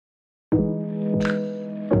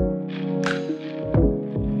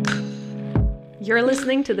You're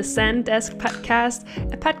listening to the Zendesk Podcast,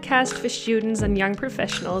 a podcast for students and young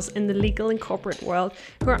professionals in the legal and corporate world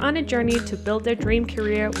who are on a journey to build their dream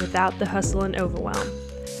career without the hustle and overwhelm.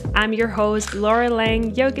 I'm your host, Laura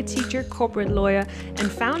Lang, yoga teacher, corporate lawyer,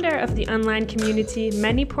 and founder of the online community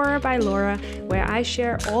Manipura by Laura, where I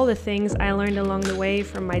share all the things I learned along the way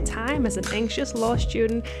from my time as an anxious law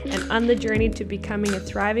student and on the journey to becoming a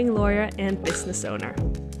thriving lawyer and business owner.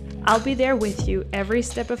 I'll be there with you every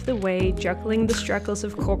step of the way, juggling the struggles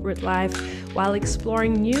of corporate life while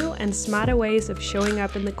exploring new and smarter ways of showing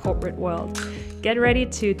up in the corporate world. Get ready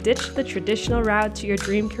to ditch the traditional route to your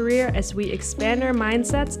dream career as we expand our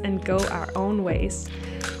mindsets and go our own ways.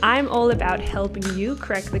 I'm all about helping you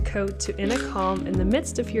crack the code to inner calm in the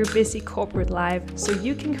midst of your busy corporate life so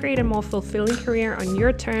you can create a more fulfilling career on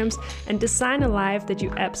your terms and design a life that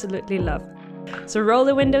you absolutely love. So roll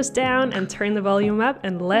the windows down and turn the volume up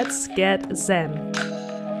and let's get zen.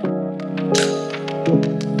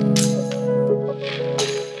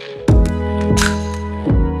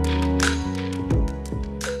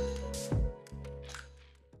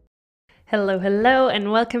 Hello,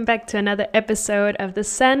 and welcome back to another episode of the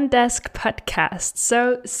Zendesk Podcast.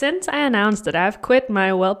 So, since I announced that I've quit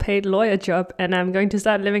my well-paid lawyer job and I'm going to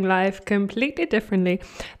start living life completely differently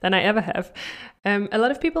than I ever have, a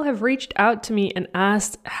lot of people have reached out to me and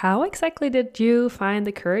asked, how exactly did you find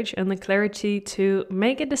the courage and the clarity to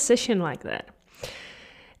make a decision like that?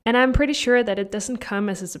 And I'm pretty sure that it doesn't come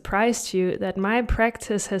as a surprise to you that my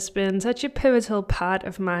practice has been such a pivotal part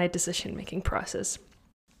of my decision-making process.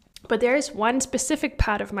 But there is one specific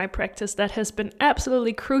part of my practice that has been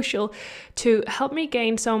absolutely crucial to help me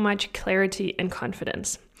gain so much clarity and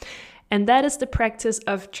confidence. And that is the practice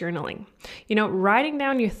of journaling. You know, writing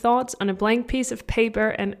down your thoughts on a blank piece of paper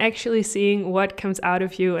and actually seeing what comes out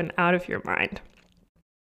of you and out of your mind.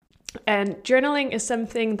 And journaling is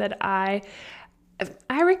something that I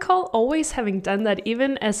recall always having done that,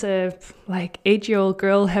 even as a 8-year-old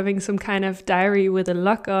girl, having some kind of diary with a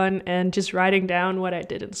lock on and just writing down what I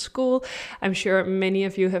did in school. I'm sure many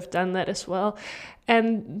of you have done that as well.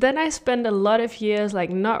 And then I spent a lot of years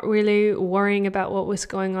not really worrying about what was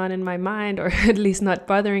going on in my mind, or at least not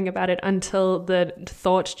bothering about it until the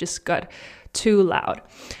thoughts just got too loud.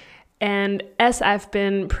 And as I've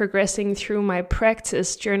been progressing through my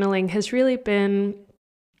practice, journaling has really been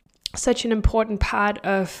such an important part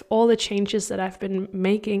of all the changes that I've been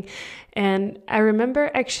making. And I remember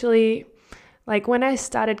actually, when I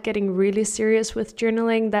started getting really serious with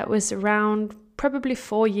journaling, that was around probably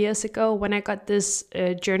 4 years ago when I got this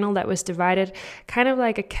journal that was divided kind of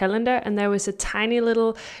like a calendar, and there was a tiny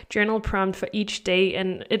little journal prompt for each day,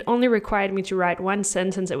 and it only required me to write one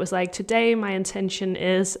sentence. It was like, today my intention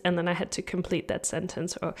is, and then I had to complete that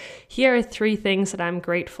sentence, or here are 3 things that I'm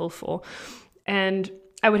grateful for. And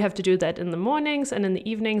I would have to do that in the mornings and in the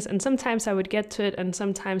evenings, and sometimes I would get to it and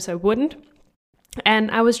sometimes I wouldn't.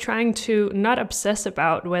 And I was trying to not obsess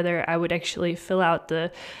about whether I would actually fill out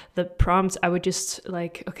the prompts. I would just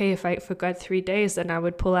okay, if I forgot 3 days, then I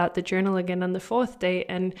would pull out the journal again on the 4th day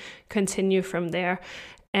and continue from there.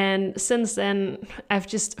 And since then,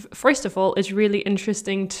 first of all, it's really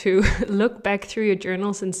interesting to look back through your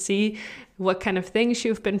journals and see what kind of things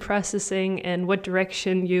you've been processing and what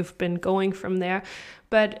direction you've been going from there.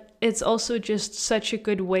 But it's also just such a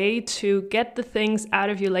good way to get the things out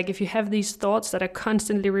of you. If you have these thoughts that are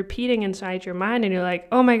constantly repeating inside your mind and you're like,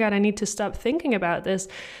 oh my God, I need to stop thinking about this.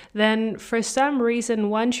 Then for some reason,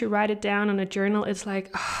 once you write it down on a journal, it's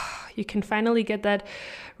you can finally get that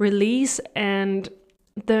release and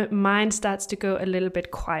the mind starts to go a little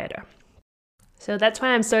bit quieter. So that's why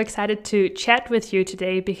I'm so excited to chat with you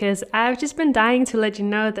today, because I've just been dying to let you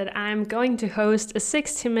know that I'm going to host a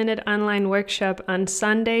 60-minute online workshop on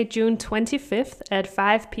Sunday, June 25th at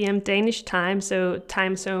 5 p.m. Danish time, so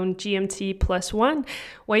time zone GMT +1,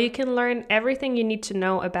 where you can learn everything you need to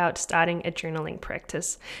know about starting a journaling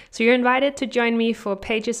practice. So you're invited to join me for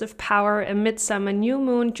Pages of Power, a Midsummer New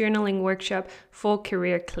Moon journaling workshop for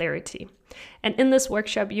career clarity. And in this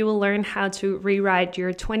workshop, you will learn how to rewrite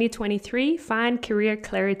your 2023, find career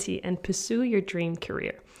clarity, and pursue your dream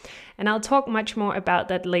career. And I'll talk much more about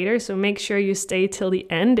that later, so make sure you stay till the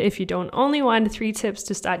end if you don't only want 3 tips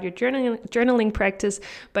to start your journaling practice,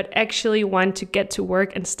 but actually want to get to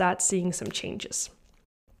work and start seeing some changes.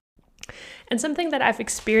 And something that I've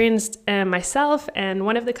experienced myself, and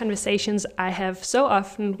one of the conversations I have so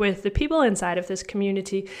often with the people inside of this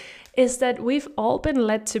community, is that we've all been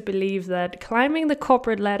led to believe that climbing the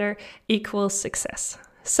corporate ladder equals success.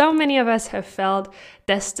 So many of us have felt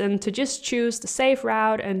destined to just choose the safe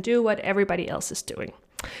route and do what everybody else is doing.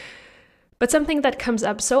 But something that comes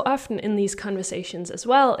up so often in these conversations as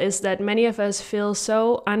well is that many of us feel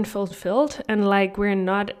so unfulfilled and like we're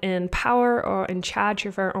not in power or in charge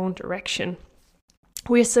of our own direction.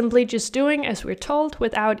 We're simply just doing as we're told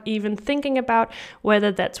without even thinking about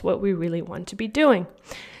whether that's what we really want to be doing.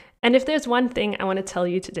 And if there's one thing I want to tell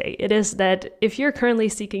you today, it is that if you're currently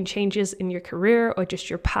seeking changes in your career or just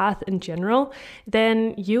your path in general,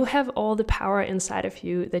 then you have all the power inside of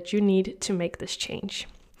you that you need to make this change.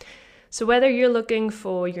 So whether you're looking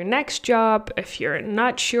for your next job, if you're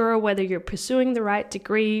not sure whether you're pursuing the right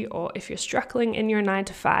degree, or if you're struggling in your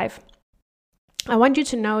 9-to-5, I want you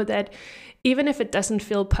to know that even if it doesn't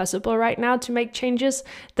feel possible right now to make changes,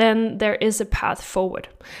 then there is a path forward.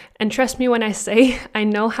 And trust me when I say, I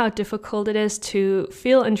know how difficult it is to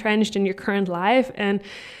feel entrenched in your current life, and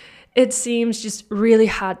it seems just really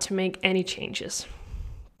hard to make any changes.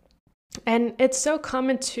 And it's so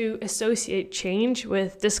common to associate change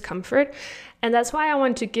with discomfort. And that's why I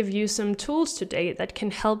want to give you some tools today that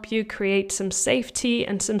can help you create some safety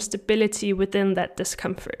and some stability within that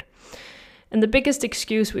discomfort. And the biggest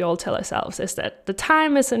excuse we all tell ourselves is that the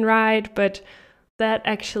time isn't right, but that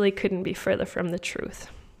actually couldn't be further from the truth.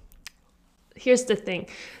 Here's the thing,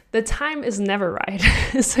 the time is never right.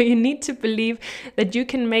 So you need to believe that you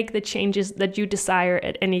can make the changes that you desire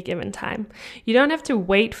at any given time. You don't have to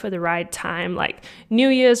wait for the right time, like New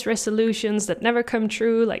Year's resolutions that never come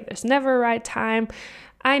true, like there's never a right time.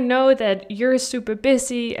 I know that you're super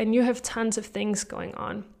busy and you have tons of things going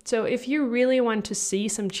on. So if you really want to see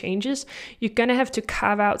some changes, you're gonna have to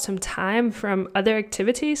carve out some time from other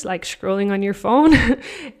activities like scrolling on your phone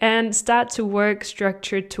and start to work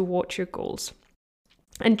structured towards your goals.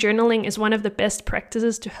 And journaling is one of the best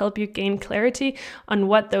practices to help you gain clarity on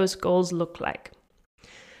what those goals look like.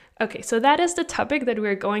 Okay, so that is the topic that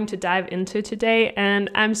we're going to dive into today,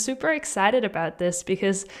 and I'm super excited about this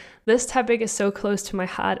because this topic is so close to my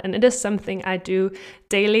heart, and it is something I do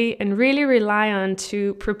daily and really rely on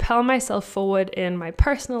to propel myself forward in my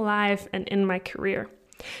personal life and in my career.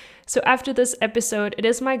 So after this episode, it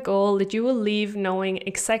is my goal that you will leave knowing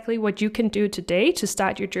exactly what you can do today to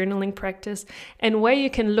start your journaling practice and where you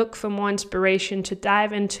can look for more inspiration to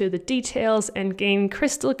dive into the details and gain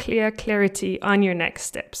crystal clear clarity on your next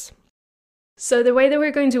steps. So the way that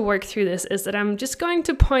we're going to work through this is that I'm just going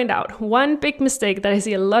to point out one big mistake that I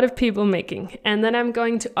see a lot of people making, and then I'm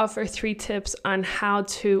going to offer 3 tips on how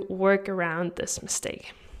to work around this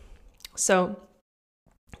mistake. So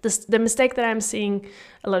the mistake that I'm seeing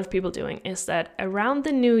a lot of people doing is that around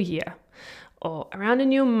the new year or around a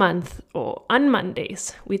new month or on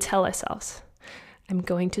Mondays, we tell ourselves, I'm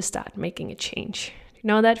going to start making a change. You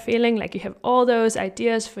know that feeling? Like you have all those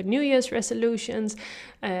ideas for New Year's resolutions.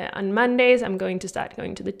 On Mondays, I'm going to start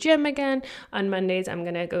going to the gym again. On Mondays, I'm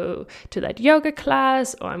going to go to that yoga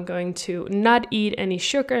class, or I'm going to not eat any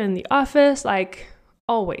sugar in the office, like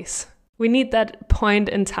always. We need that point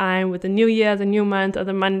in time with the new year, the new month, or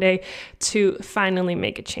the Monday to finally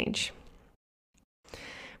make a change.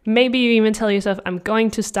 Maybe you even tell yourself, I'm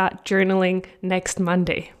going to start journaling next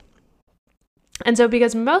Monday. And so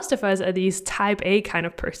because most of us are these type A kind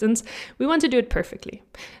of persons, we want to do it perfectly.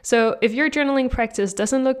 So if your journaling practice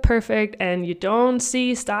doesn't look perfect and you don't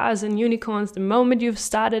see stars and unicorns the moment you've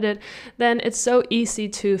started it, then it's so easy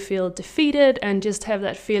to feel defeated and just have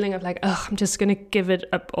that feeling of like, oh, I'm just going to give it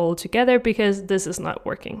up altogether because this is not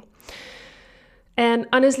working. And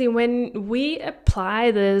honestly, when we apply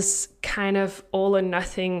this kind of all or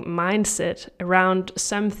nothing mindset around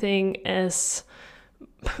something as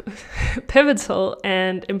pivotal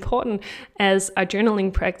and important as our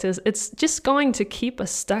journaling practice, it's just going to keep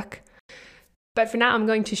us stuck. But for now, I'm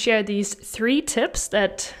going to share these 3 tips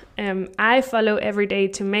that I follow every day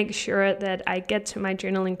to make sure that I get to my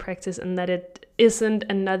journaling practice and that it isn't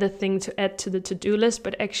another thing to add to the to-do list,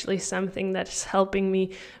 but actually something that's helping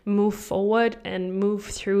me move forward and move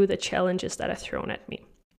through the challenges that are thrown at me.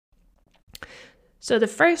 So the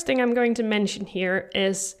first thing I'm going to mention here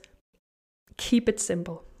is keep it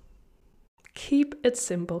simple. Keep it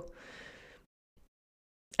simple.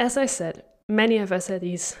 As I said, many of us are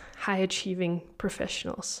these high-achieving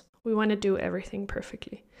professionals. We want to do everything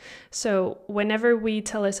perfectly. So whenever we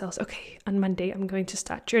tell ourselves, okay, on Monday, I'm going to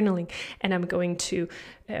start journaling and I'm going to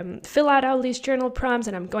fill out all these journal prompts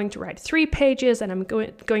and I'm going to write 3 pages and I'm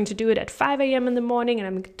going to do it at 5 a.m. in the morning and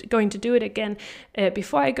I'm going to do it again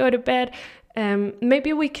before I go to bed.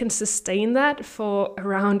 Maybe we can sustain that for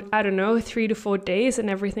around, 3 to 4 days and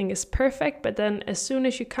everything is perfect. But then as soon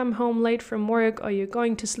as you come home late from work or you're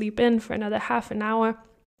going to sleep in for another half an hour,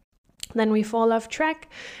 then we fall off track.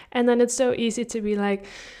 And then it's so easy to be like,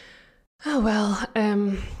 oh, well,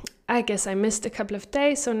 I guess I missed a couple of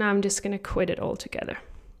days, so now I'm just going to quit it altogether.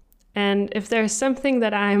 And if there's something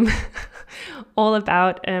that I'm all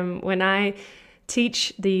about when I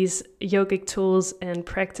teach these yogic tools and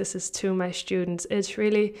practices to my students, it's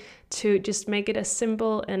really to just make it as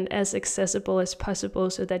simple and as accessible as possible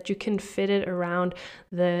so that you can fit it around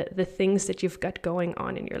the things that you've got going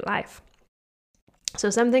on in your life. So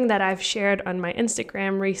something that I've shared on my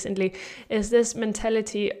Instagram recently is this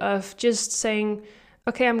mentality of just saying,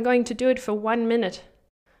 okay, I'm going to do it for 1 minute.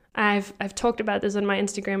 I've talked about this on my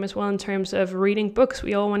Instagram as well in terms of reading books.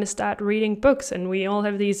 We all want to start reading books, and we all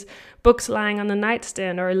have these books lying on the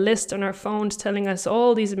nightstand or a list on our phones telling us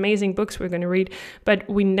all these amazing books we're going to read, but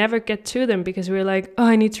we never get to them because we're like, oh,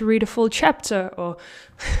 I need to read a full chapter, or,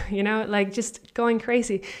 like just going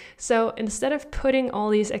crazy. So instead of putting all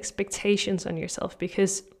these expectations on yourself,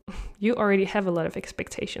 because you already have a lot of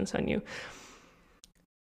expectations on you,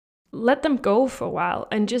 let them go for a while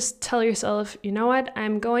and just tell yourself, you know what,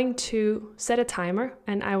 I'm going to set a timer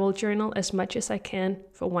and I will journal as much as I can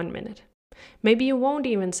for 1 minute. Maybe you won't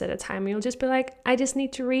even set a timer. You'll just be like, I just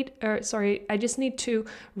need to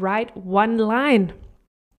write 1 line.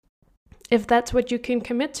 If that's what you can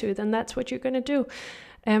commit to, then that's what you're going to do.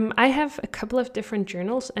 I have a couple of different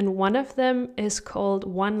journals, and one of them is called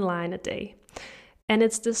 1 Line a Day. And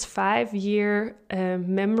it's this 5-year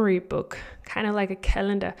memory book, kind of like a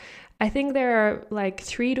calendar. I think there are like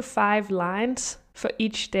 3 to 5 lines for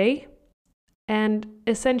each day. And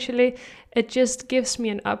essentially, it just gives me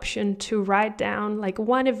an option to write down like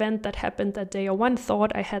one event that happened that day or one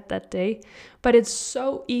thought I had that day. But it's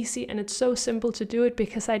so easy and it's so simple to do it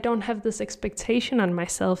because I don't have this expectation on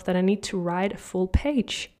myself that I need to write a full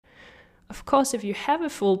page. Of course, if you have a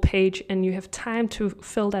full page and you have time to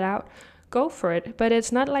fill that out, go for it. But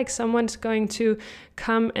it's not like someone's going to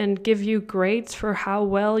come and give you grades for how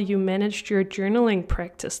well you managed your journaling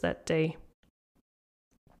practice that day.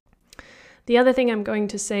 The other thing I'm going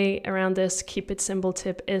to say around this keep it simple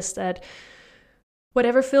tip is that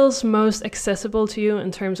whatever feels most accessible to you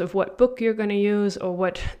in terms of what book you're going to use or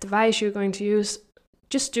what device you're going to use,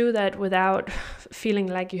 just do that without feeling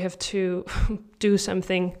like you have to do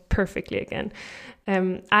something perfectly again.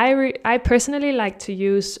 I personally like to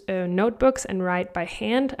use notebooks and write by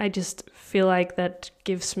hand. I just feel like that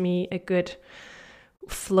gives me a good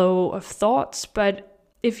flow of thoughts. But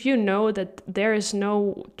if you know that there is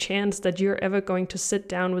no chance that you're ever going to sit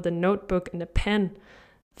down with a notebook and a pen,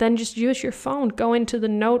 then just use your phone. Go into the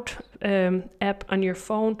note app on your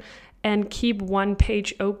phone and keep one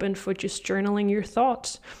page open for just journaling your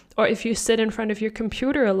thoughts. Or if you sit in front of your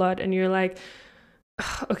computer a lot and you're like,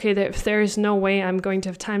 okay, there is no way I'm going to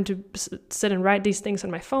have time to sit and write these things on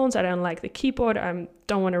my phones. I don't like the keyboard. I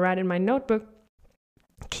don't want to write in my notebook.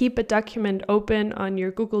 Keep a document open on your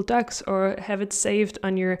Google Docs or have it saved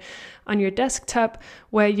on your desktop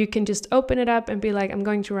where you can just open it up and be like, I'm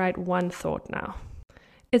going to write one thought now.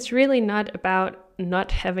 It's really not about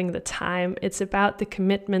not having the time. It's about the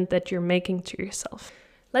commitment that you're making to yourself.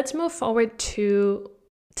 Let's move forward to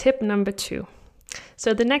tip number 2.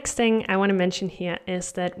 So the next thing I want to mention here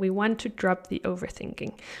is that we want to drop the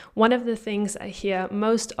overthinking. One of the things I hear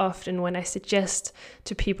most often when I suggest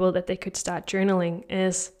to people that they could start journaling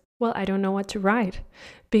is, well, I don't know what to write.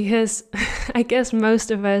 Because I guess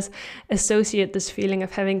most of us associate this feeling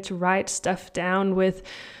of having to write stuff down with,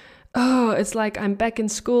 oh, it's like I'm back in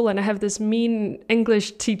school and I have this mean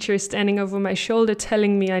English teacher standing over my shoulder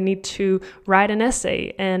telling me I need to write an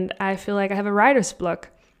essay and I feel like I have a writer's block.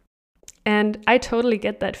 And I totally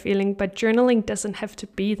get that feeling, but journaling doesn't have to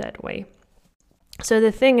be that way. So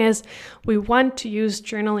the thing is, we want to use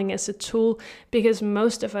journaling as a tool because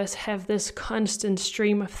most of us have this constant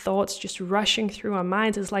stream of thoughts just rushing through our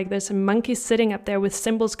minds. It's like there's a monkey sitting up there with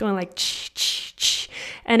cymbals going like ch, ch, ch.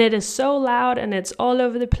 And it is so loud and it's all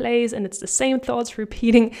over the place and it's the same thoughts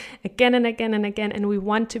repeating again and again and again. And we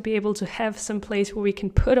want to be able to have some place where we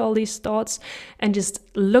can put all these thoughts and just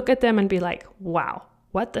look at them and be like, wow,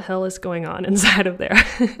 what the hell is going on inside of there?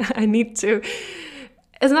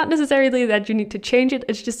 It's not necessarily that you need to change it.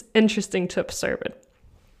 It's just interesting to observe it.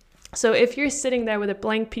 So if you're sitting there with a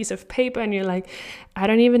blank piece of paper and you're like, I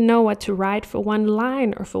don't even know what to write for 1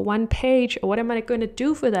 line or for 1 page, or what am I going to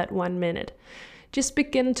do for that 1 minute? Just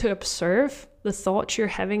begin to observe the thoughts you're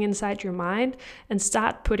having inside your mind and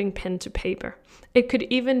start putting pen to paper. It could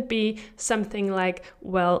even be something like,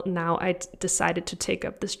 well, now I decided to take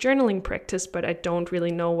up this journaling practice, but I don't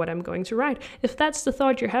really know what I'm going to write. If that's the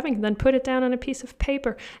thought you're having, then put it down on a piece of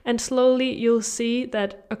paper and slowly you'll see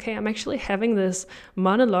that, okay, I'm actually having this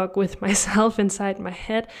monologue with myself inside my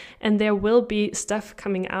head and there will be stuff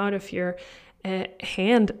coming out of your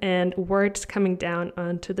hand and words coming down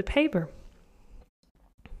onto the paper.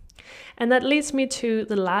 And that leads me to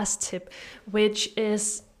the last tip, which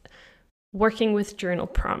is working with journal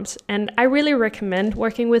prompts. And I really recommend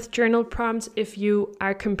working with journal prompts if you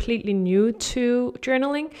are completely new to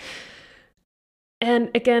journaling.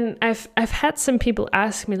 And again, I've had some people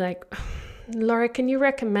ask me like, Laura, can you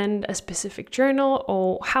recommend a specific journal,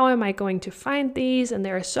 or how am I going to find these? And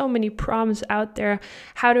there are so many prompts out there.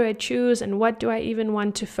 How do I choose, and what do I even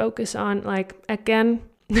want to focus on? Like, again,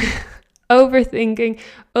 overthinking,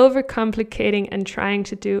 overcomplicating, and trying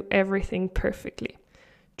to do everything perfectly.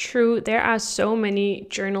 True, there are so many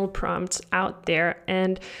journal prompts out there,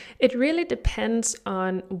 and it really depends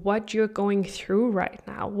on what you're going through right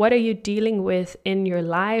now. What are you dealing with in your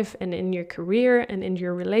life and in your career and in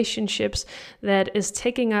your relationships that is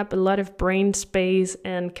taking up a lot of brain space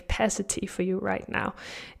and capacity for you right now?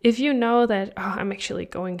 If you know that, I'm actually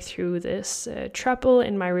going through this trouble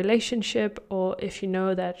in my relationship, or if you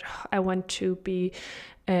know that I want to be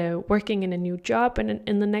working in a new job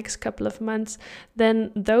in the next couple of months, then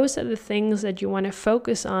those are the things that you want to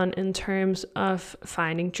focus on in terms of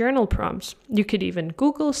finding journal prompts. You could even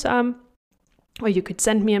Google some, or you could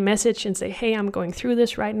send me a message and say, hey, I'm going through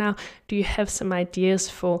this right now. Do you have some ideas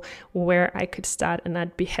for where I could start? And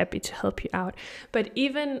I'd be happy to help you out. But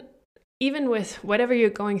even with whatever you're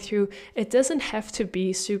going through, it doesn't have to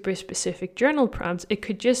be super specific journal prompts. It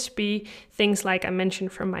could just be things like I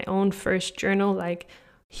mentioned from my own first journal, like,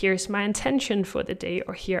 here's my intention for the day,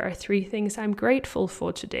 or here are 3 things I'm grateful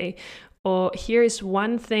for today, or here's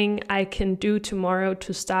one thing I can do tomorrow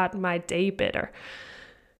to start my day better.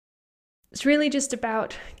 It's really just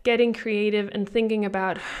about getting creative and thinking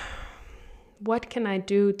about what can I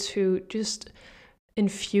do to just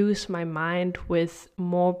infuse my mind with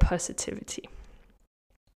more positivity.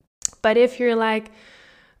 But if you're like,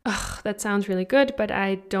 that sounds really good, but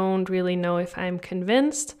I don't really know if I'm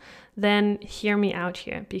convinced, then hear me out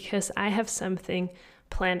here, because I have something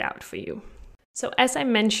planned out for you. So as I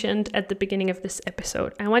mentioned at the beginning of this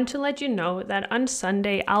episode, I want to let you know that on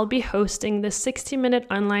Sunday, I'll be hosting the 60-minute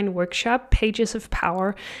online workshop, Pages of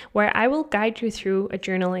Power, where I will guide you through a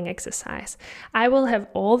journaling exercise. I will have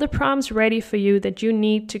all the prompts ready for you that you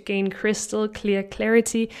need to gain crystal clear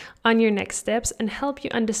clarity on your next steps and help you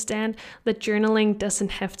understand that journaling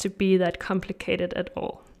doesn't have to be that complicated at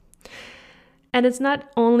all. And it's not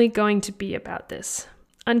only going to be about this.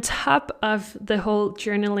 On top of the whole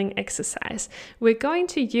journaling exercise, we're going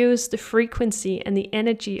to use the frequency and the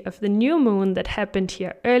energy of the new moon that happened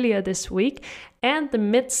here earlier this week and the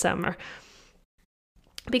midsummer.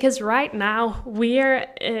 Because right now we're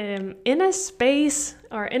in a space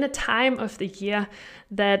or in a time of the year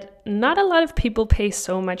that not a lot of people pay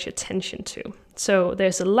so much attention to. So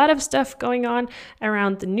there's a lot of stuff going on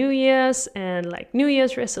around the New Year's and like New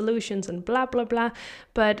Year's resolutions and blah, blah, blah.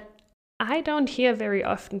 But I don't hear very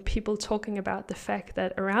often people talking about the fact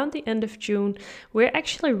that around the end of June, we're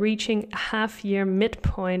actually reaching a half-year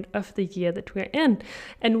midpoint of the year that we're in.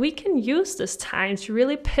 And we can use this time to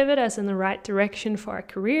really pivot us in the right direction for our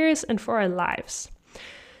careers and for our lives.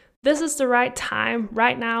 This is the right time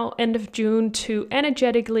right now, end of June, to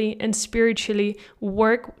energetically and spiritually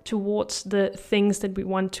work towards the things that we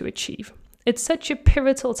want to achieve. It's such a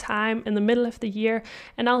pivotal time in the middle of the year,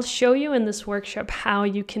 and I'll show you in this workshop how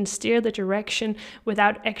you can steer the direction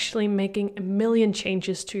without actually making a million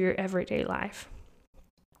changes to your everyday life.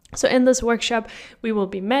 So in this workshop, we will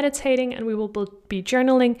be meditating and we will be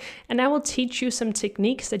journaling, and I will teach you some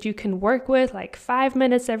techniques that you can work with, like 5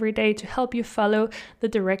 minutes every day, to help you follow the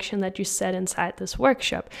direction that you set inside this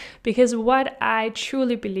workshop. Because what I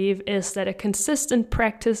truly believe is that a consistent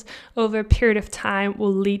practice over a period of time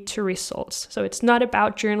will lead to results. So it's not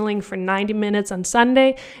about journaling for 90 minutes on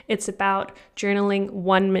Sunday, it's about journaling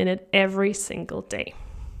 1 minute every single day.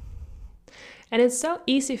 And it's so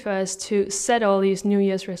easy for us to set all these New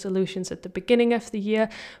Year's resolutions at the beginning of the year,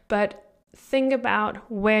 but think about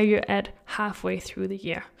where you're at halfway through the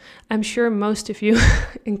year. I'm sure most of you,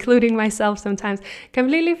 including myself sometimes,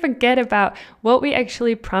 completely forget about what we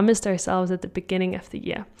actually promised ourselves at the beginning of the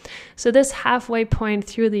year. So this halfway point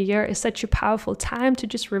through the year is such a powerful time to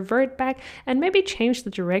just revert back and maybe change the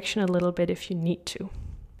direction a little bit if you need to.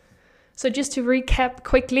 So just to recap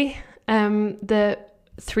quickly, the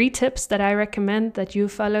 3 tips that I recommend that you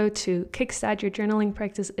follow to kickstart your journaling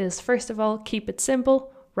practice is, first of all, keep it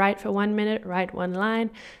simple. write for 1 minute, write one line.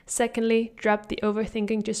 Secondly, drop the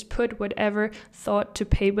overthinking, just put whatever thought to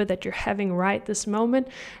paper that you're having right this moment.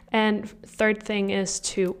 And third thing is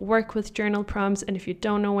to work with journal prompts. And if you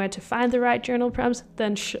don't know where to find the right journal prompts,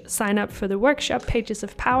 then sign up for the workshop Pages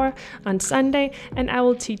of Power on Sunday, and I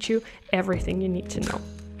will teach you everything you need to know.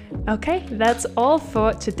 Okay, that's all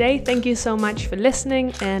for today. Thank you so much for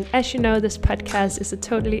listening. And as you know, this podcast is a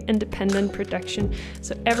totally independent production,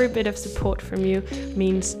 so every bit of support from you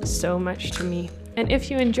means so much to me. And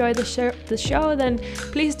if you enjoy the show, then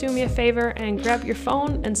please do me a favor and grab your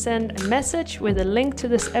phone and send a message with a link to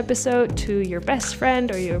this episode to your best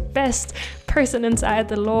friend or your best person inside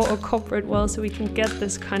the law or corporate world, so we can get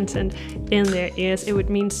this content in their ears. It would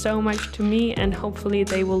mean so much to me, and hopefully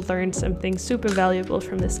they will learn something super valuable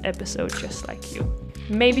from this episode just like you.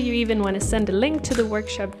 Maybe you even want to send a link to the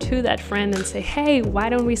workshop to that friend and say, hey, why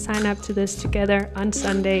don't we sign up to this together on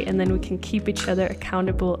Sunday, and then we can keep each other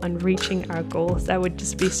accountable on reaching our goals. That would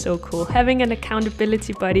just be so cool. Having an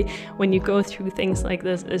accountability buddy when you go through things like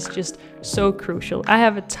this is just so crucial. I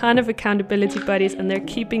have a ton of accountability buddies, and they're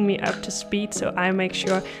keeping me up to speed, so I make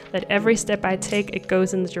sure that every step I take, it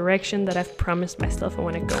goes in the direction that I've promised myself I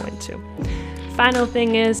want to go into. Final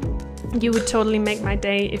thing is, you would totally make my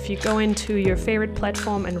day if you go into your favorite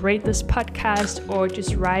platform and rate this podcast, or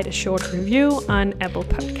just write a short review on Apple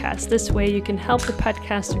Podcasts. This way you can help the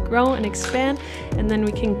podcast to grow and expand, and then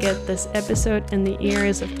we can get this episode in the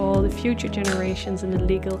ears of all the future generations in the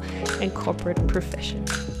legal and corporate profession.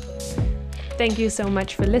 Thank you so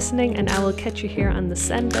much for listening, and I will catch you here on the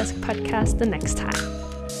Zendesk podcast the next time.